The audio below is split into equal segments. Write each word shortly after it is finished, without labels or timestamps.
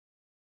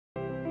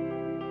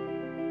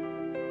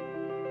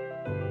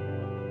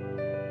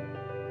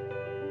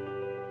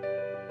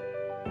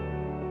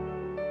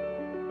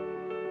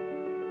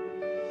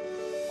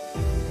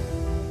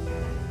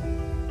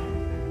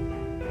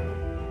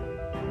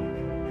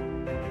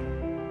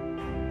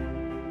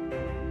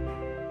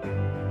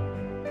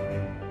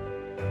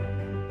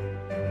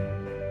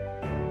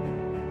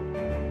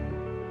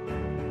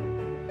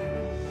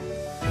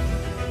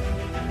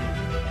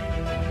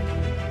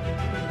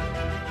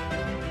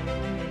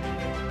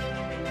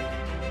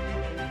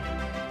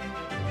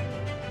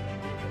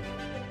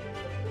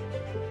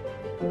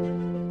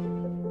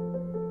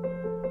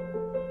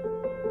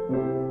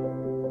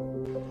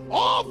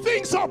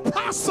things are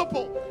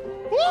possible.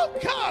 Oh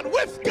God,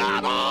 with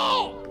God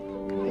all.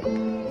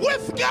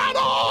 With God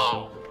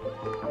all.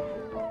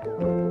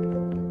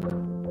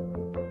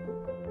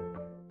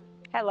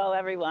 Hello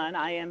everyone,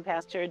 I am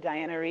Pastor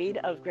Diana Reed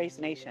of Grace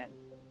Nation.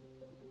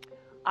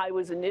 I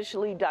was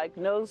initially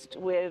diagnosed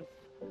with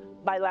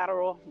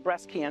bilateral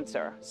breast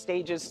cancer,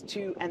 stages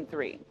 2 and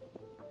 3.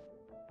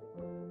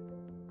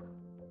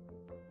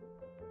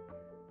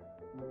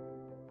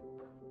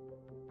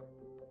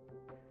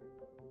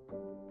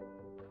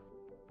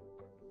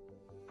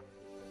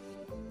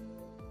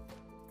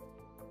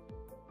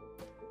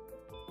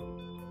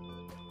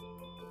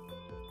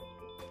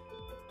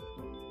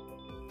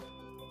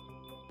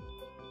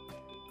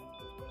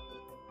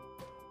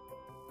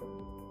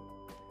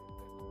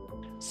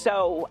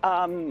 So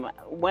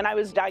when I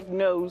was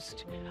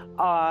diagnosed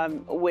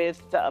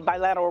with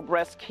bilateral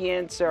breast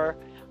cancer,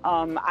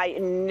 I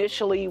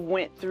initially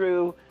went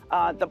through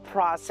the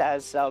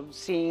process of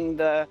seeing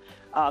the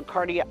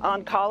cardiac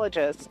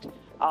oncologist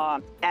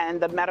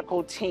and the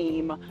medical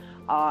team.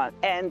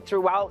 And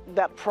throughout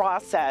that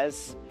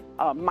process,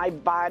 my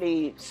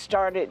body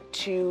started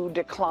to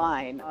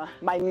decline.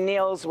 My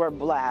nails were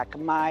black.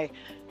 My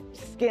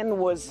skin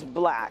was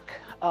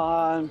black.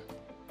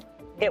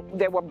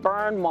 There were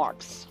burn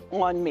marks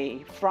on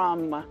me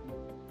from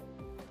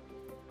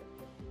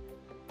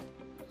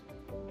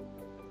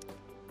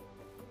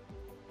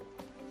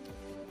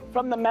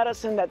the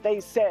medicine that they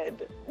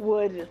said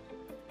would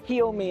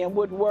heal me and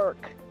would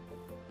work.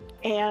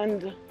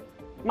 And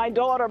my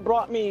daughter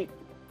brought me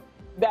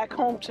back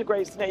home to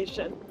Grace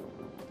Nation.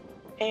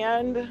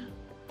 And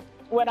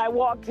when I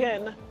walked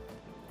in,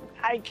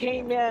 I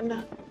came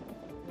in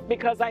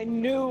because I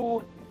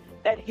knew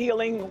that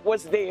healing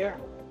was there.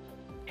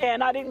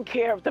 And I didn't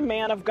care if the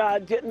man of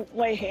God didn't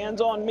lay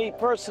hands on me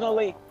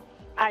personally.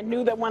 I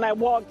knew that when I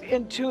walked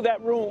into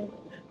that room,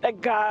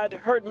 that God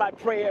heard my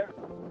prayer.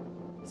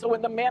 So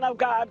when the man of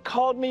God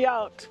called me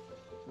out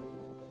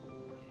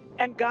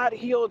and God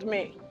healed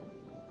me,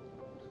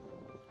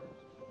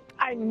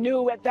 I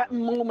knew at that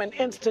moment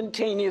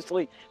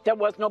instantaneously, there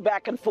was no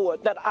back and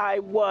forth, that I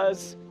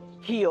was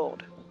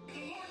healed.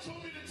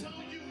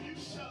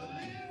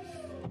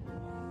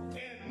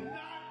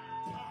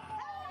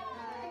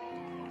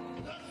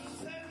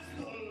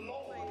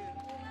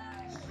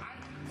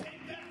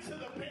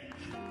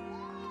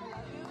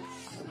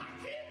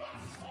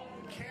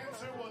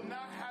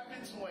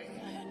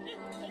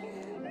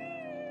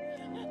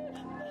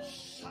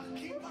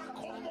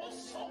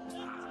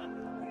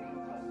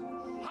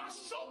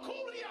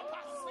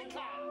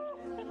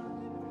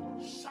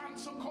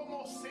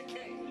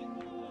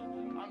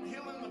 I'm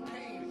healing the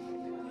pain.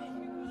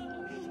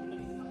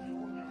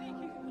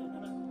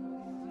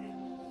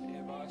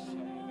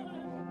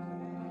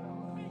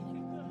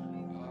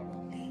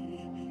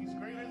 He's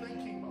greater than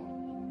chemo.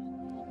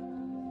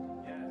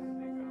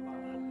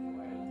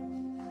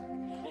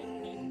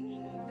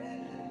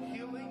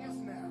 Healing is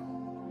now.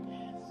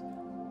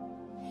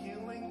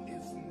 Healing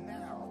is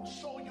now.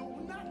 So you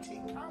will not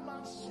take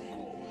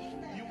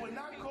you will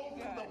not go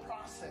through the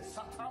process.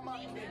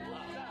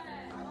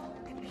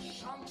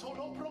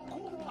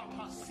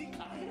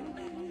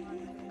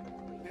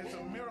 There's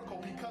a miracle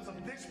because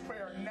of this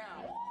prayer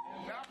now.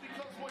 Not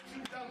because of what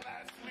you've done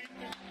last week.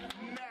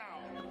 Now.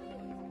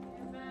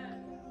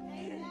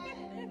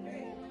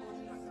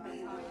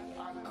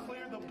 I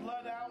clear the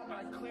blood out.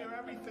 I clear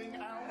everything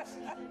out.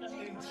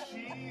 In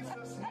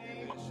Jesus'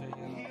 name,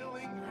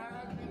 healing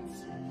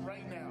happens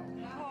right now.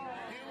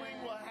 Healing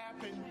will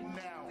happen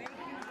now.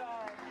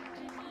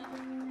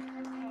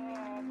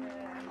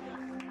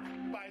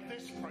 By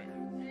this prayer.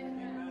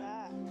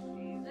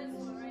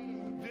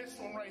 This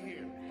one right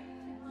here.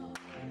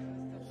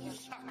 You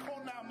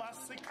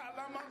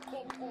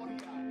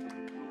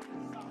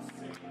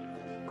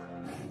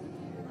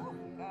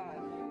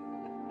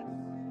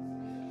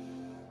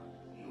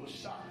will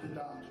shock the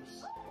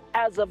doctors.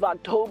 As of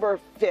October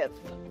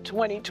 5th,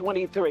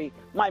 2023,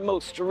 my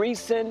most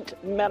recent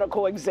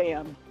medical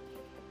exam,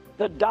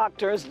 the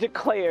doctors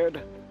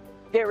declared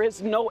there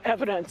is no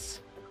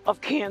evidence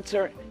of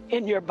cancer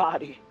in your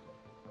body.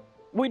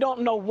 We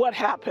don't know what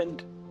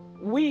happened.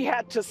 We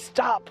had to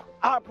stop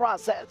our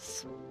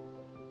process.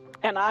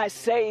 And I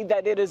say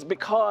that it is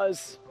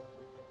because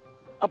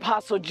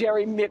Apostle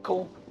Gerry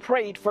Mickle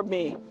prayed for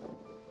me.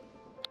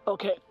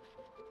 Okay.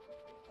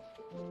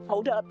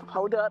 Hold up.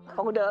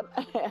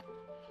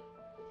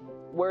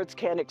 Words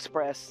can't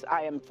express.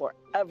 I am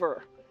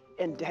forever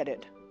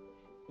indebted.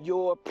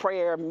 Your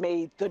prayer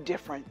made the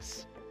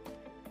difference.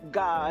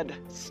 God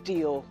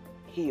still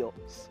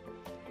heals.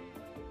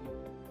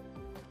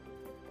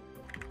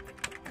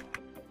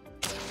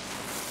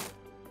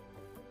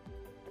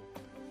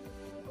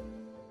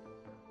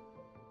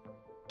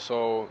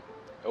 So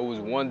it was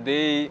one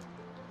day,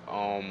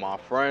 I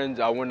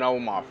went out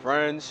with my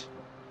friends,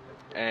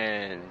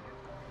 and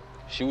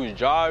she was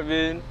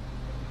driving,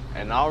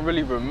 and I don't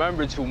really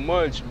remember too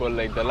much, but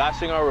like the last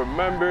thing I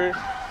remember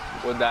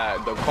was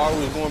that the car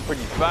was going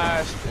pretty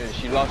fast and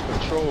she lost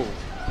control,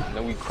 and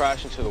then we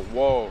crashed into the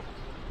wall.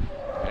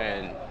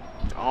 and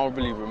I don't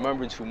really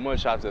remember too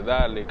much after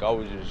that. Like I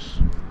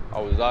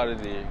was out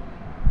of there.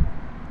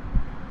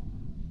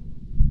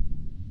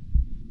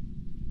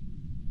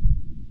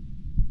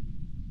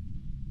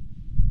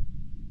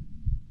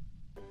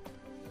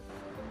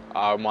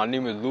 My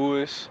name is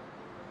Louis.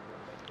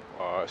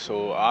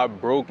 So I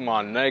broke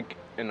my neck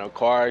in a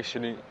car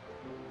accident,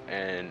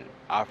 and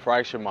I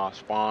fractured my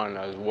spine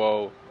as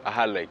well. I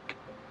had I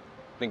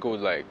think it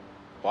was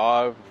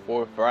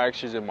 4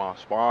 fractures in my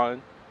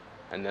spine,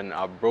 and then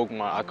I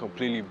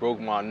completely broke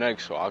my neck,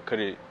 so I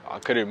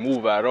couldn't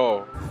move at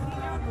all.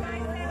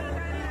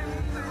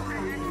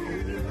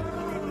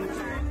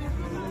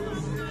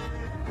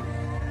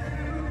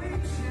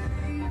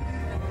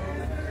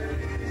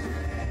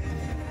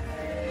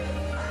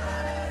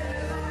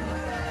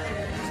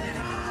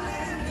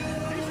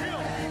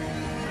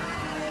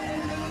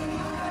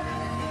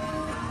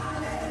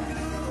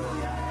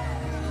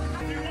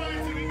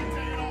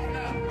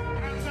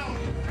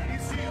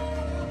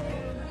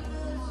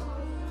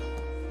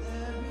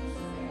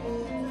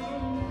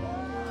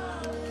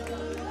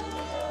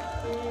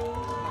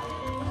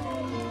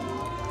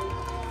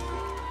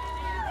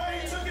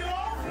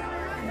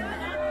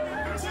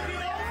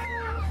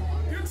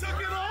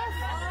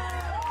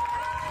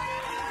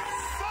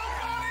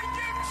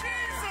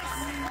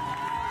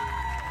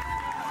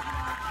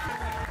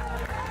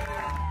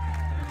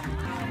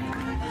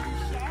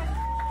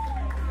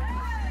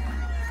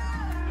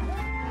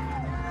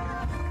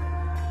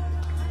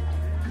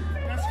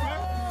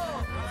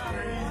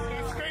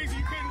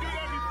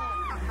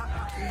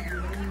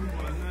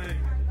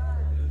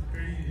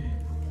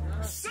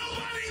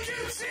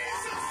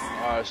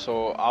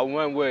 So I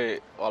went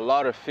with a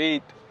lot of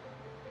faith,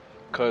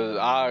 because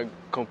I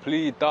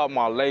completely thought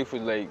my life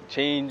was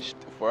changed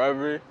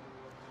forever.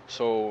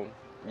 So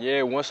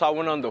yeah, once I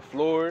went on the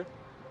floor,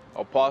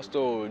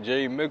 Apostle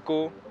Gerry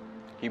Mickle,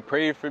 he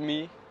prayed for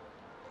me,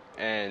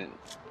 and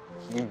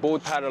we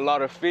both had a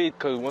lot of faith,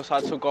 because once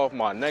I took off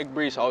my neck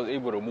brace, I was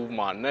able to move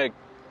my neck,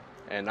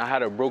 and I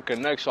had a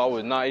broken neck, so I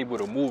was not able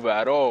to move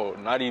at all.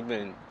 Not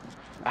even,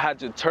 I had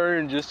to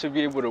turn just to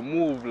be able to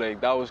move.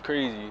 That was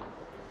crazy.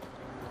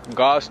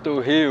 God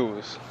still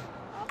heals.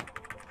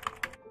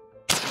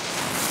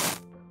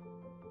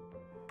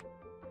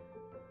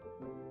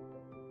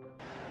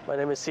 My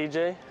name is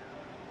CJ.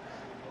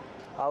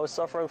 I was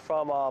suffering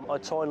from a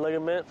torn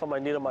ligament from my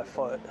knee to my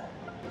foot.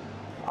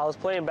 I was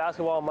playing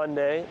basketball on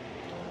Monday.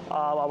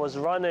 I was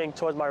running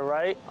towards my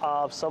right.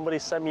 Somebody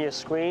sent me a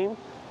screen,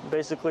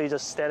 basically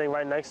just standing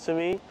right next to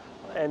me.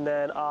 And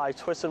then I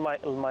twisted my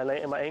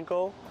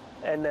ankle.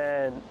 And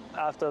then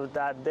after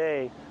that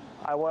day,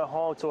 I went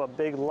home to a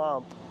big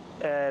lump,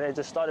 and it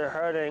just started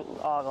hurting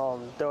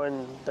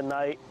during the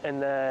night.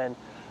 And then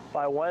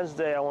by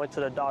Wednesday, I went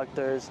to the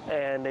doctors,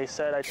 and they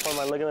said I torn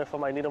my ligament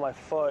from my knee to my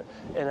foot,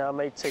 and it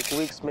may take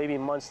weeks, maybe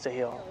months to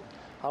heal.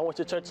 I went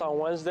to church on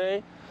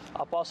Wednesday.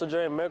 Apostle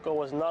Gerry Mickle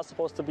was not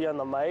supposed to be on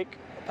the mic.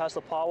 Pastor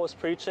Paul was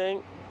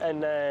preaching,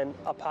 and then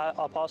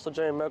Apostle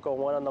Gerry Mickle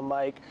went on the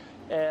mic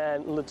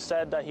and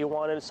said that he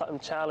wanted something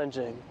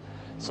challenging.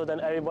 So then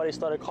everybody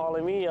started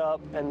calling me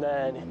up, and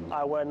then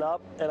I went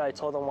up and I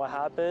told them what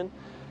happened,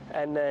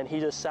 and then he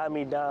just sat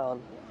me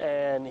down,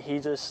 and he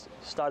just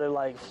started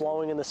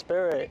flowing in the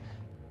spirit.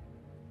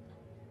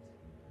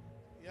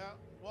 Yeah,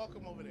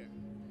 welcome over there.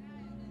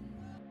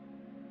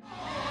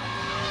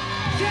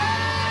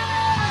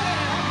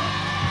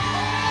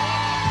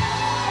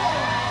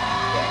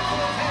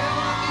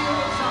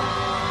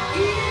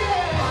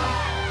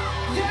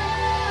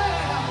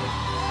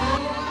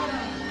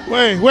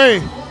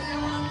 Wait.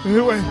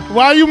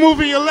 Why are you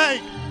moving your leg?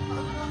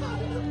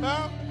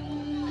 Huh?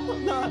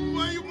 I'm not.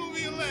 Why are you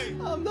moving your leg?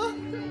 I'm not.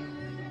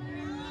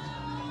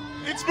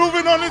 It's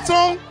moving on its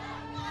own.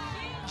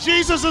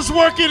 Jesus is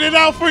working it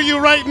out for you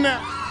right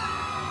now.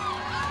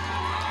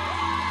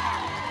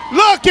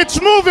 Look, it's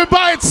moving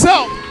by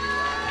itself.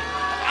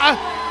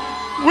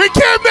 We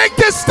can't make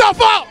this stuff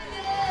up.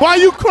 Why are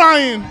you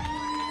crying?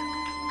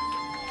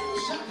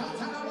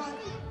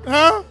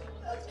 Huh?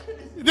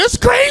 This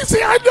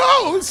crazy, I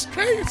know, it's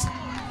crazy.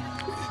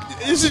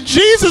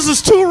 Jesus is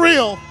too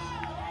real.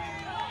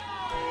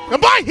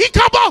 It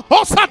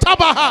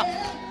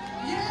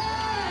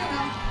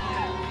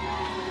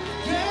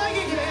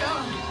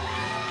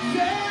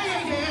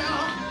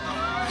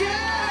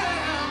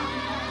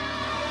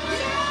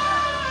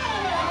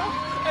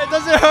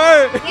doesn't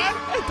hurt. What?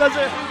 It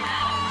doesn't.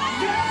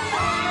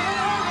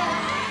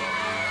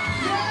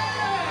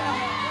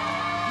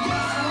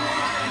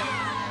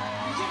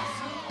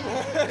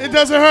 It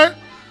doesn't hurt?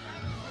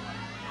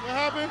 What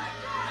happened?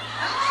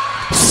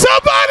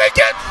 Somebody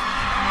get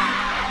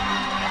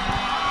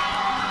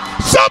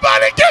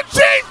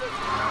Jesus!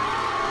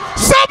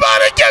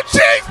 Somebody get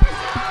Jesus!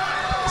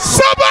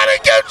 Somebody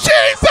get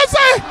Jesus!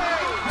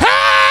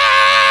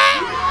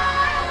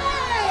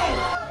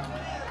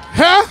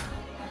 Huh?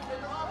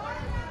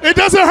 It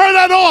doesn't hurt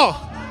at all.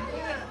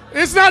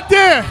 It's not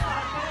there.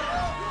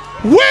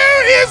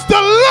 Where is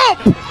the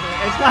lump?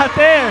 It's not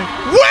there.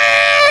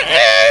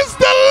 Where is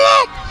the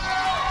lump?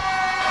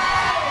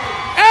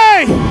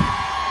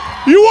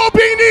 You won't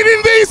be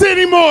needing these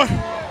anymore.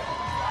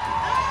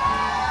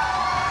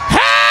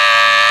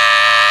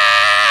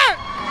 Hey!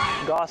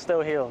 God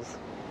still heals.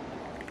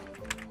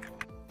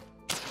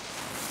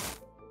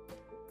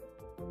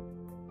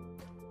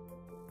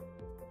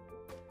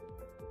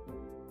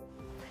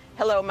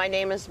 Hello, my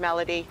name is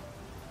Melody.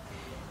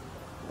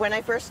 When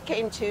I first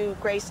came to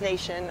Grace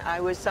Nation,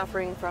 I was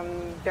suffering from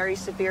very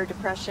severe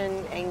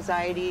depression,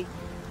 anxiety,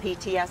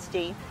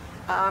 PTSD.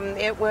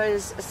 It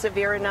was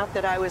severe enough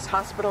that I was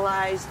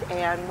hospitalized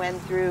and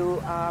went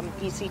through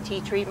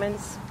ECT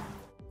treatments.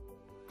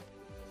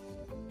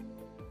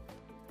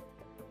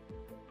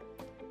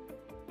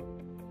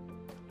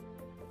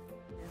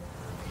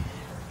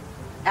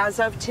 As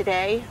of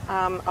today,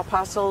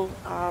 Apostle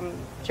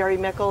Gerry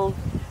Mickle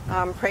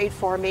prayed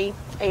for me,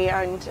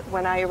 and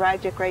when I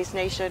arrived at Grace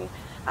Nation,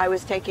 I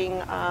was taking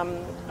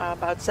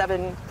about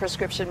 7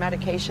 prescription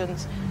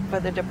medications for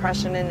the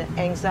depression and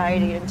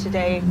anxiety, and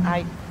today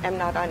I am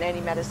not on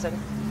any medicine.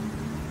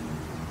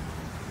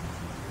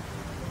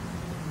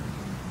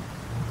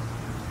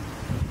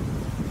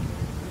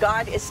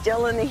 God is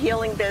still in the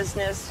healing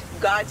business.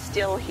 God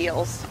still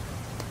heals.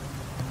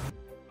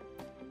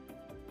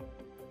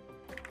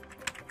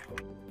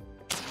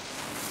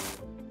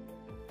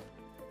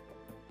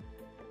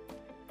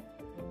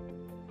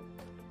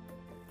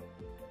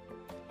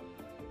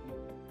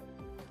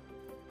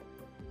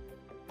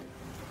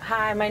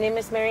 Hi, my name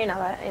is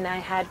Marianella, and I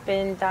had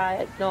been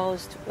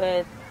diagnosed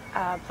with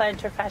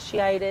plantar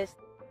fasciitis.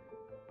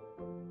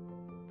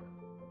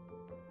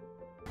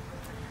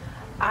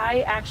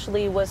 I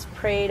actually was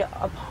prayed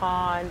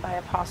upon by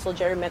Apostle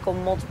Gerry Mickle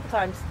multiple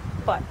times,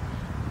 but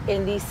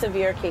in these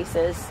severe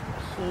cases,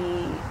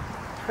 he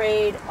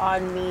prayed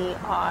on me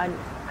on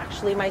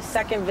actually my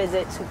second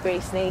visit to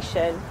Grace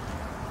Nation,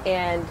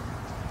 and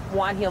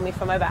one, healed me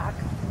from my back.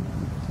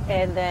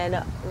 And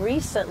then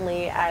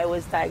recently I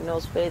was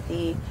diagnosed with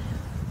the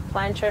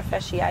plantar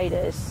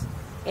fasciitis,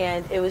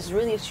 and it was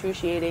really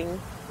excruciating,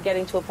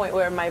 getting to a point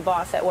where my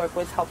boss at work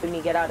was helping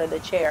me get out of the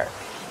chair.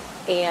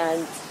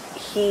 And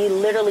he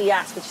literally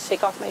asked me to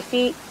take off my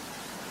feet,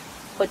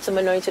 put some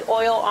anointed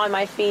oil on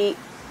my feet,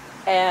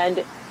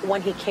 and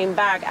when he came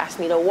back, asked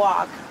me to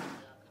walk.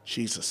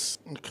 Jesus,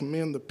 I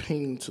command the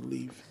pain to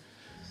leave.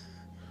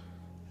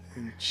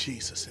 In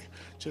Jesus' name.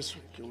 Just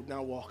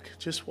now walk.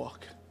 Just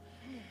walk.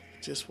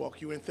 Just walk.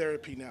 You're in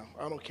therapy now.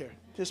 I don't care.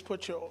 Just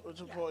put your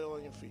oil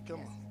on your feet. Come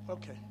on.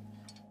 Okay.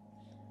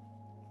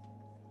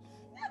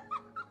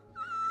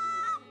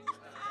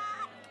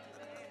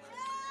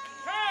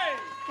 Hey!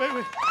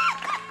 Wait.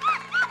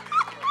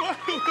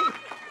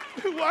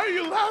 Why are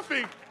you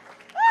laughing?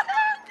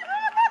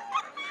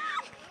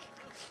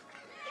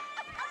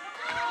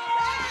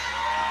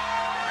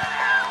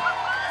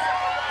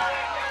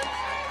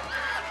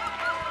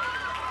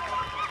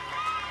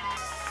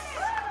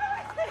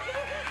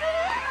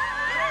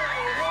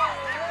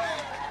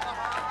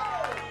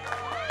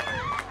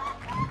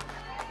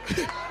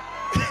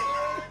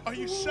 Are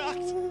you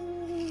shocked?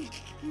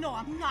 No,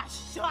 I'm not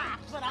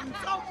shocked, but I'm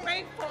so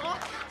grateful.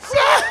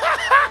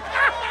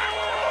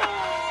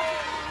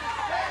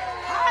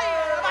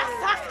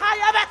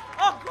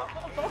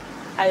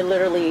 I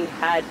literally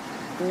had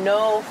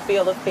no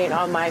feel of pain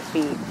on my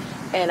feet,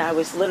 and I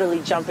was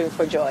literally jumping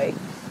for joy.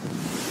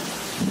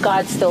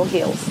 God still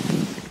heals.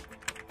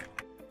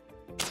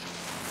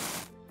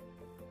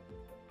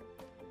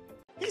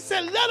 He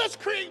said, let us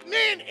create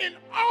man in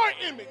our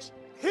image.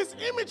 His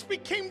image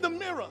became the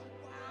mirror.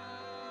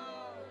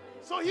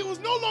 So he was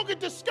no longer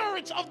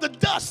discouraged of the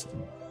dust.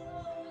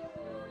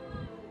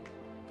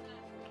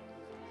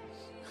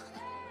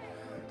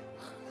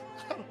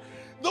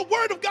 The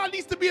word of God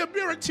needs to be a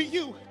mirror to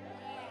you.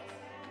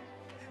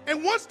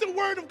 And once the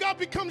word of God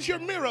becomes your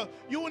mirror,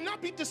 you will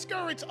not be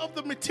discouraged of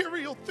the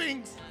material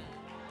things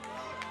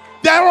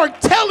that are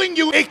telling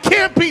you it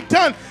can't be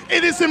done.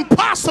 It is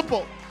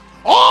impossible.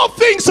 All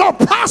things are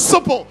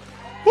possible.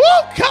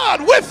 Oh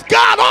God, with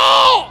God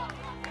all.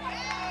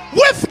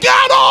 With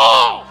God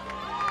all.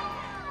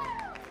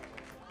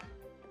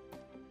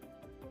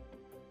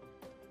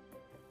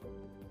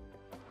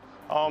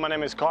 My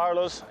name is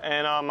Carlos,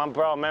 and I'm a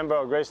proud member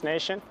of Grace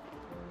Nation.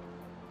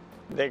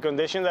 The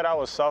condition that I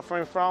was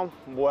suffering from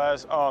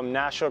was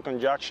natural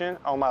congestion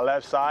on my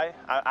left side.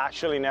 I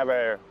actually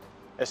never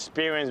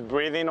experienced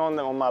breathing on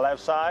my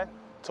left side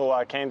till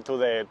I came to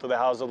the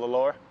house of the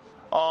Lord.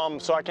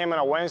 So I came on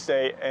a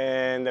Wednesday,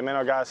 and the man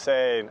of God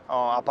said,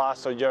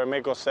 Apostle Gerry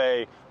Mickle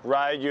said,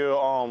 write you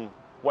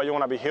what you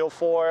want to be healed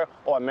for,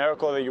 or a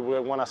miracle that you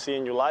want to see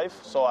in your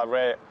life. So I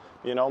read,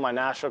 my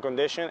natural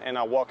condition, and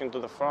I walked into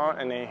the front,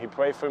 and then he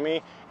prayed for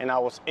me, and I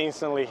was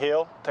instantly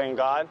healed, thank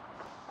God.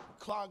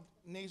 Clogged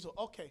nasal.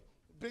 Okay,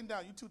 bend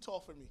down. You're too tall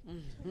for me.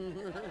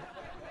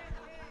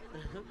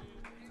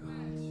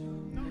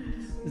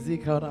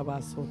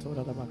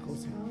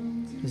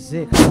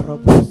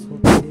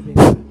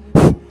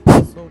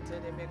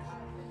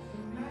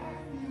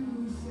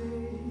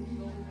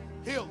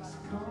 Healed.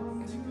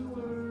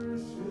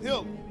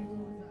 Healed.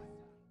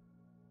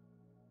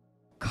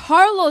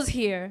 Carlos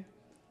here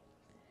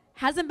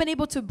hasn't been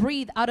able to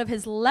breathe out of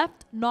his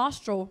left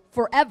nostril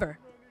forever.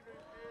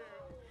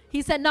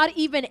 He said not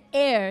even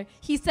air.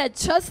 He said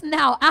just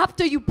now,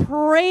 after you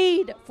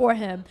prayed for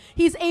him,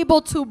 he's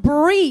able to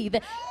breathe.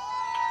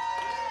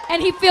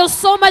 And he feels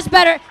so much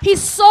better.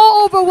 He's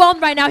so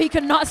overwhelmed right now, he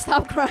cannot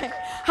stop crying.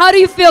 How do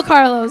you feel,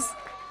 Carlos?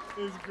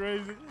 It's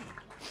crazy.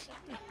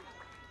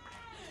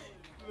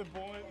 The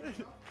boy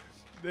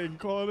in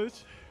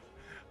college,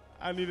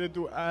 I needed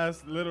to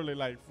ask literally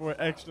like for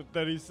extra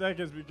 30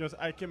 seconds because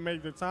I can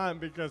make the time,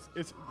 because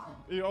it's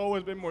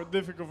always been more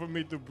difficult for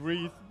me to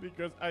breathe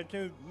because I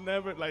can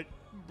never like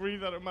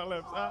breathe out of my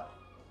left side.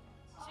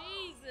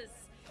 Jesus.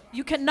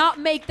 You cannot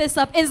make this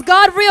up. Is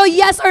God real,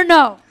 yes or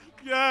no?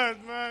 Yes,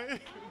 man.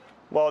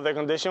 Well, the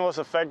condition was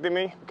affecting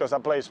me because I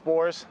play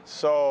sports,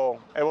 so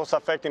it was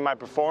affecting my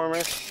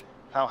performance,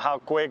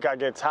 how quick I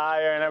get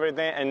tired and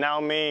everything. And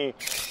now me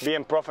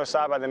being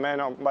prophesied by the men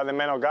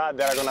of God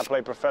that are gonna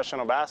play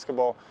professional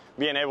basketball,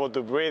 being able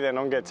to breathe and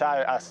don't get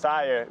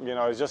tired, you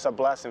know, it's just a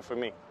blessing for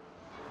me.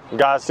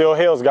 God still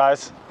heals,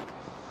 guys.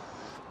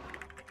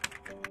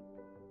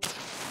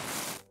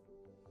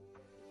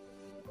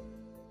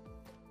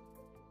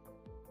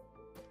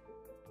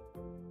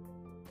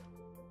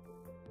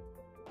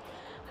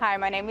 Hi,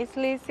 my name is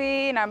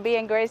Lizzie, and I've been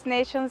in Grace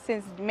Nation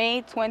since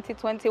May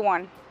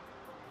 2021.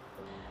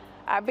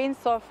 I've been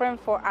suffering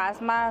for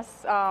asthma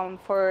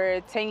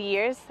for 10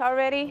 years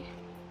already.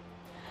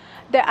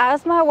 The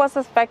asthma was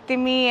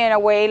affecting me in a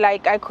way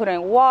like I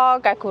couldn't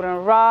walk, I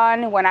couldn't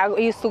run. When I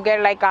used to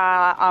get like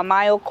a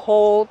mild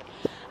cold,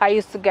 I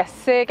used to get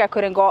sick. I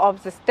couldn't go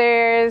up the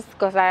stairs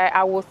because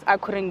I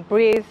couldn't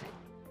breathe.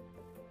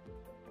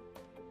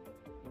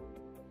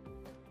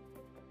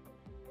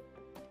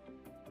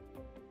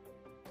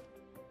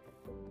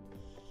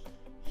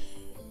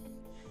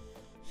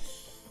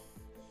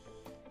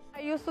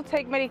 I used to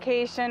take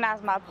medication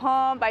as my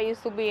pump. I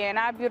used to be an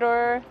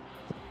abuter,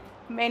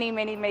 many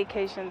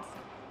medications.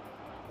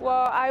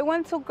 Well, I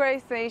went to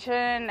Grace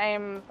Nation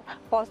and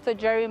Pastor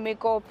Gerry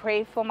Mickle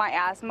prayed for my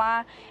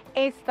asthma.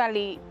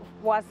 Instantly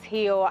was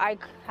healed.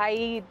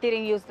 I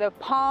didn't use the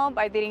pump.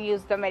 I didn't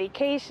use the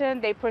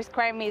medication. They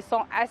prescribed me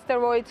some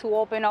steroid to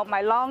open up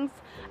my lungs.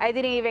 I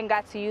didn't even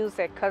get to use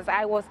it because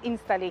I was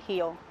instantly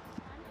healed.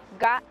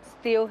 God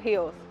still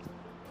heals.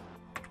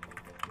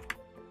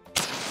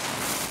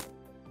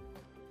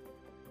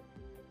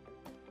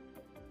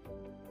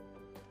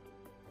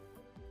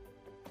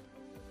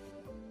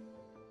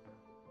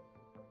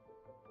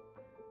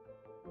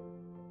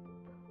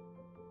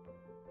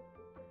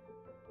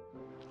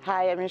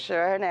 Hi, I'm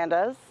Shira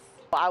Hernandez.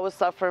 I was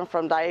suffering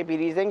from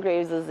diabetes and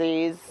Graves'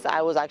 disease.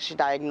 I was actually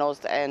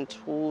diagnosed in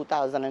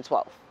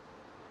 2012.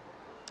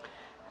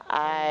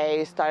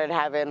 I started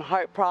having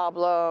heart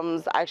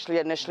problems. Actually,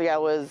 initially I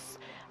was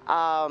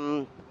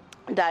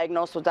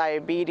diagnosed with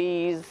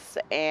diabetes,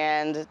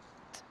 and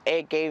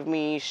it gave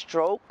me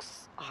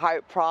strokes,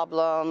 heart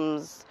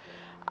problems,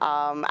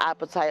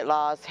 appetite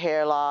loss,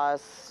 hair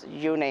loss,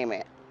 you name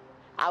it.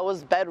 I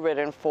was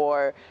bedridden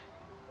for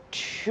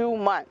 2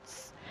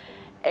 months.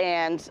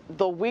 And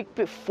the week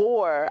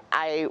before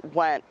I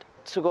went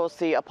to go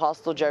see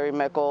Apostle Gerry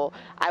Mickle,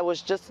 I was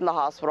just in the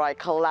hospital. I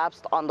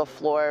collapsed on the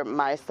floor.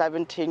 My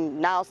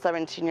now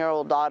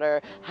 17-year-old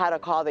daughter had to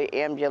call the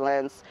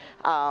ambulance.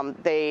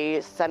 They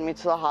sent me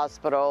to the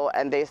hospital,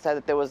 and they said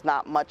that there was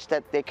not much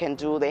that they can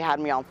do. They had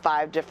me on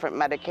 5 different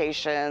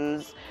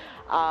medications.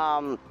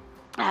 I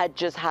had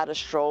just had a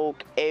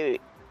stroke.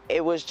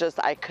 It was just,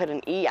 I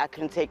couldn't eat, I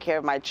couldn't take care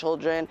of my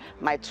children.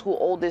 My 2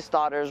 oldest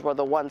daughters were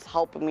the ones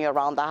helping me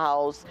around the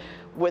house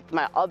with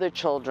my other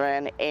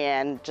children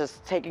and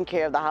just taking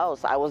care of the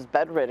house. I was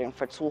bedridden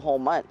for 2 whole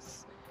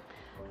months.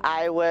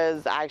 I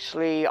was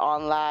actually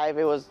on live,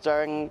 it was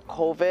during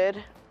COVID,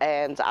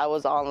 and I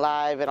was on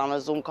live and on a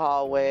Zoom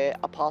call with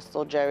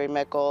Apostle Gerry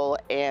Mickle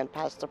and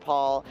Pastor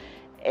Paul,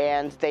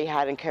 and they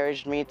had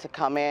encouraged me to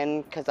come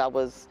in because I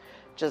was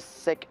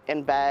just sick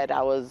in bed. I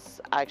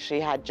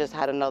had just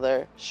had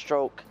another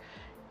stroke,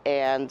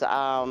 and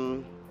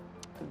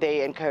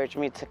they encouraged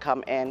me to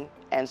come in,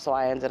 and so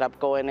I ended up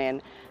going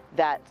in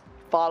that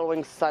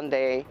following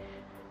Sunday,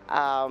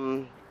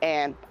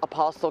 and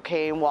Apostle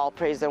came while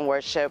praise and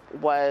worship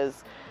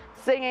was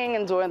singing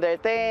and doing their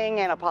thing,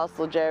 and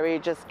Apostle Gerry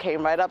just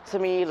came right up to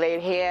me,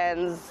 laid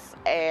hands,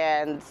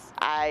 and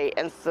I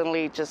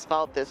instantly just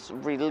felt this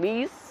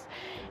release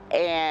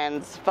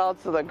and fell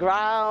to the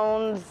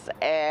ground,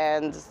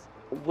 and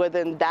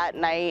within that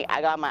night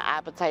I got my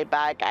appetite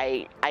back.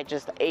 I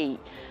just ate.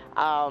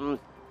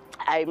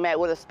 I met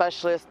with a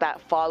specialist that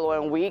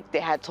following week. They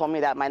had told me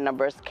that my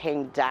numbers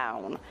came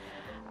down,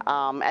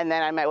 and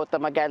then I met with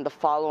them again the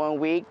following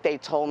week. They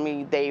told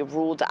me they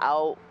ruled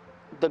out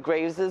the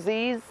Graves'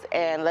 disease,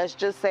 and let's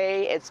just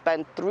say it's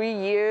been 3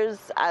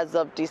 years as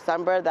of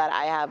December that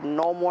I have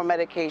no more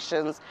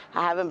medications.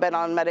 I haven't been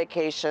on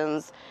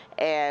medications,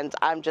 and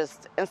I'm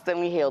just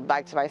instantly healed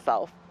back to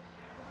myself.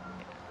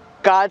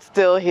 God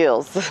still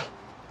heals.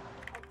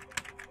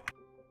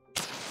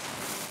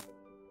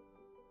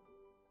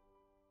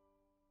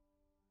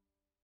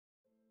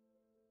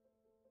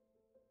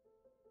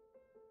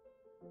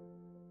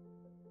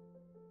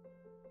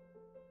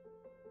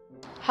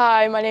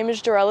 Hi, my name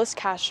is Dorelis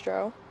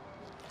Castro.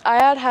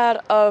 I had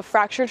a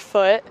fractured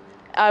foot.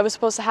 I was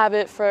supposed to have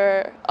it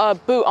for a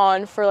boot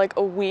on for like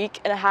a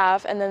week and a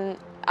half, and then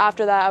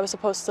after that I was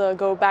supposed to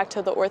go back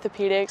to the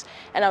orthopedics,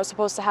 and I was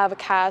supposed to have a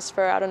cast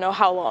for I don't know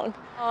how long.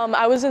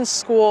 I was in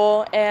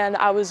school and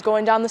I was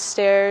going down the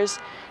stairs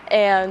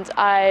and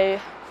I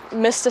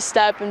missed a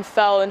step and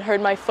fell and heard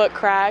my foot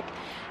crack,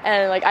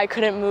 and like I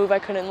couldn't move, I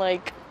couldn't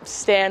like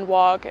stand,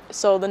 walk.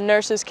 So the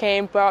nurses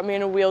came, brought me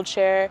in a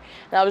wheelchair,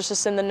 and I was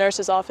just in the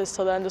nurse's office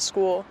till the end of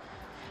school.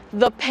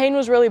 The pain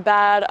was really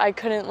bad. I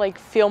couldn't like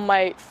feel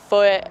my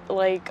foot,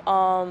 like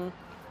I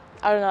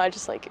don't know, I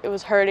just like, it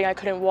was hurting, I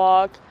couldn't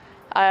walk.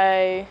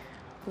 I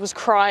was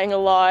crying a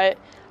lot.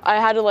 I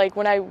had to like,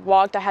 when I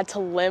walked, I had to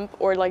limp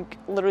or like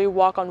literally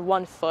walk on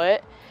one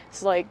foot.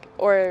 It's like,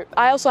 or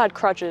I also had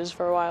crutches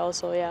for a while,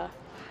 so yeah.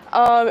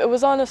 It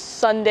was on a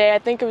Sunday, I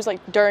think it was like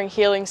during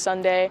Healing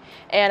Sunday,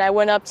 and I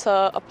went up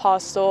to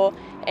Apostle,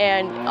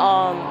 and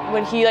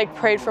when he like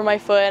prayed for my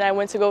foot and I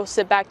went to go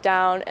sit back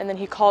down, and then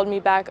he called me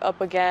back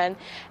up again,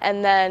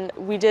 and then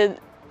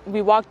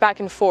we walked back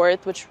and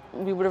forth, which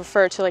we would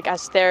refer to like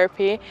as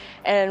therapy,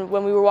 and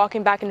when we were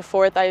walking back and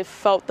forth I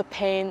felt the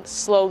pain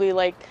slowly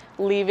like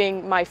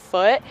leaving my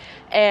foot,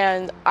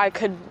 and I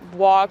could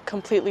walk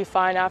completely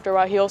fine after a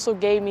while. He also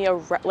gave me a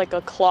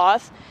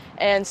cloth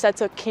and said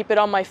to keep it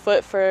on my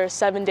foot for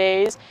 7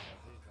 days.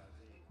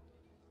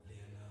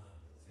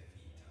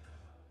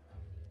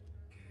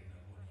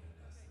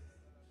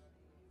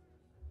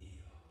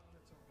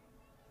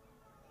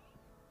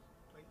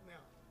 Like now.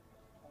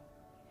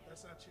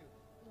 That's not you.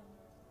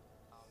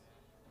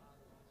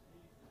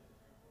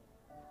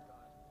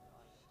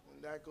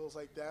 And that goes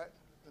like that,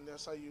 and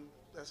that's how you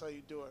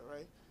do it,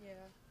 right? Yeah.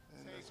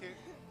 And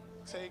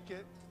take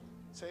it,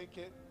 take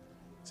it,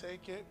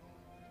 take it,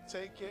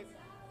 take it.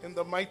 In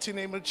the mighty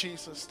name of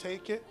Jesus,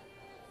 take it,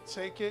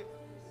 take it,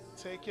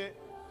 take it,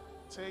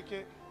 take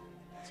it,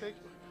 take it.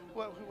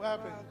 What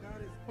happened?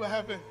 What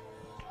happened?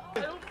 I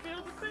don't feel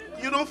the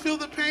pain. You don't feel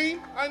the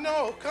pain? I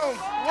know. Come,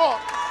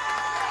 walk.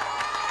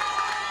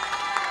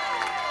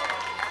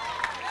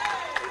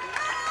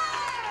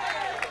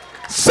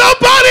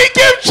 Somebody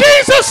give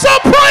Jesus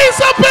some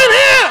praise up in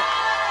here.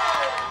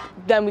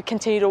 Then we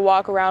continued to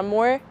walk around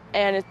more,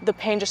 and the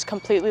pain just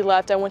completely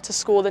left. I went to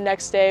school the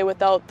next day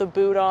without the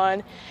boot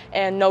on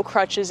and no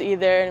crutches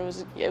either,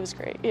 and it was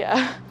great,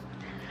 yeah.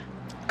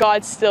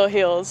 God still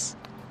heals.